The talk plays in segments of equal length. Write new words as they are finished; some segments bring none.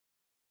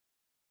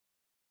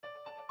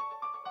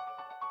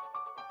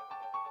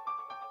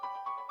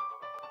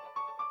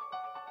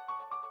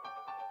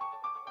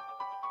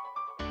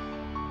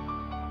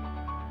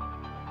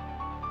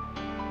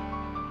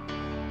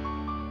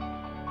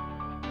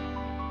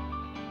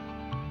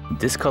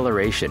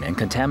Discoloration and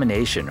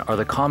contamination are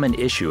the common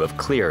issue of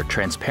clear,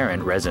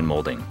 transparent resin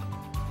molding.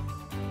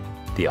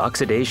 The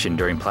oxidation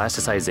during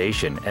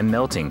plasticization and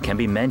melting can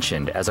be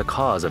mentioned as a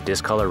cause of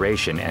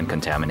discoloration and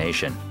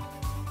contamination.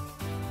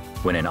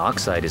 When an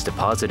oxide is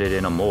deposited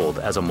in a mold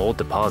as a mold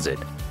deposit,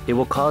 it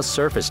will cause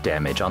surface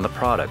damage on the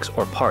products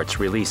or parts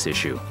release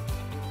issue.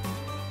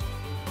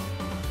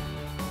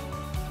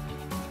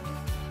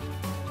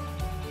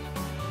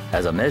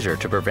 As a measure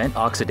to prevent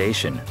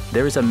oxidation,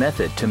 there is a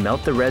method to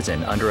melt the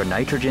resin under a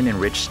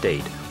nitrogen-enriched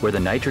state where the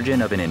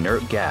nitrogen of an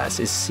inert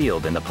gas is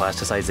sealed in the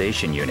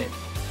plasticization unit,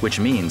 which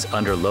means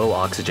under low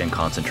oxygen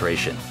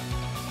concentration.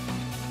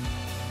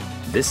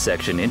 This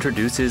section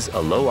introduces a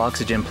low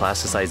oxygen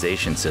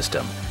plasticization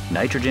system,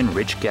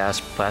 nitrogen-rich gas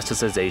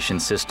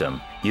plasticization system,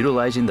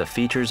 utilizing the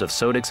features of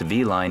Sodick's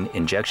eV-LINE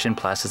injection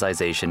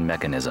plasticization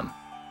mechanism.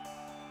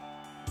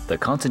 The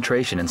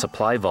concentration and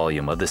supply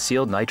volume of the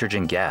sealed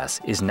nitrogen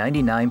gas is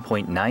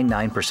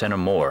 99.99% or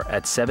more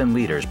at 7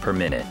 liters per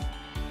minute.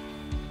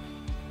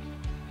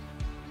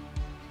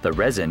 The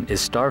resin is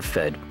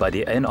starve-fed by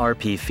the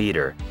NRP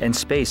feeder and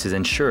space is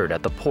ensured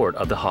at the port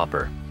of the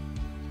hopper.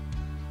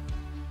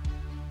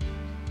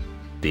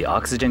 The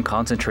oxygen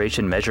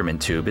concentration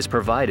measurement tube is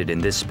provided in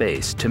this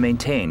space to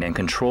maintain and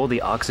control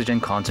the oxygen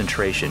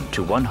concentration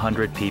to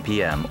 100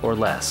 ppm or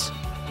less.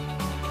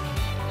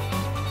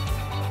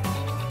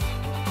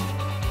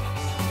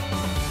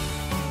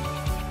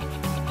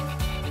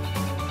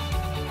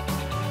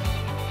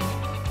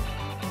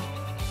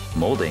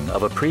 Molding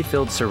of a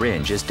pre-filled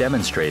syringe is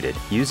demonstrated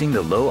using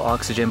the Low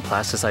Oxygen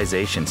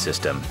Plasticization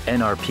System,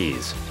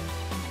 NRPs.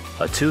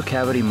 A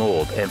 2-cavity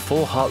mold and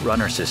full hot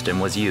runner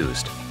system was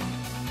used.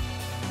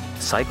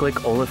 Cyclic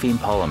olefin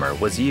polymer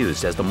was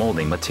used as the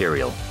molding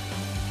material.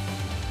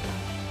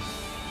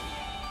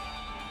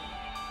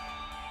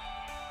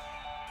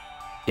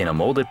 In a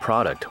molded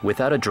product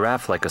without a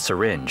draft like a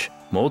syringe,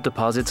 mold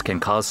deposits can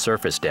cause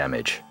surface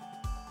damage.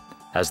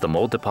 As the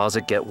mold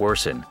deposit gets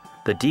worsened,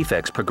 the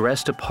defects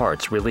progress to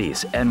parts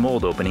release and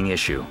mold opening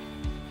issue.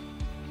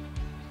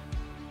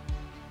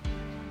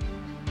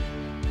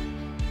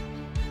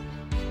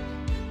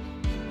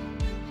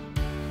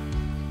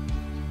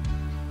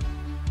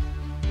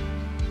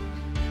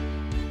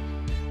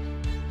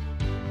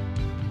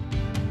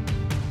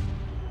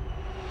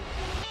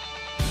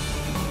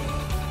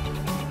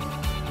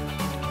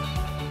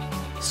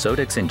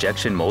 Sodick's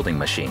injection molding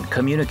machine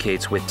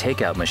communicates with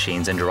takeout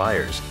machines and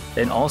dryers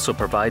and also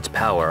provides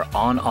power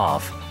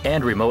on-off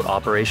and remote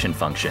operation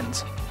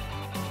functions.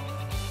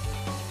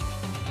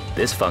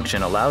 This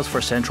function allows for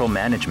central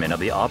management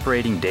of the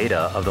operating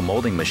data of the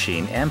molding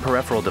machine and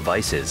peripheral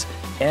devices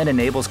and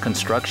enables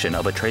construction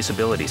of a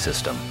traceability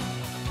system.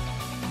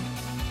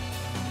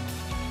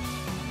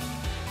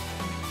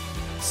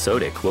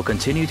 Sodick will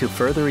continue to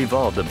further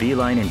evolve the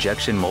eV-LINE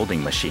injection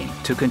molding machine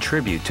to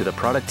contribute to the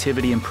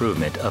productivity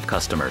improvement of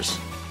customers.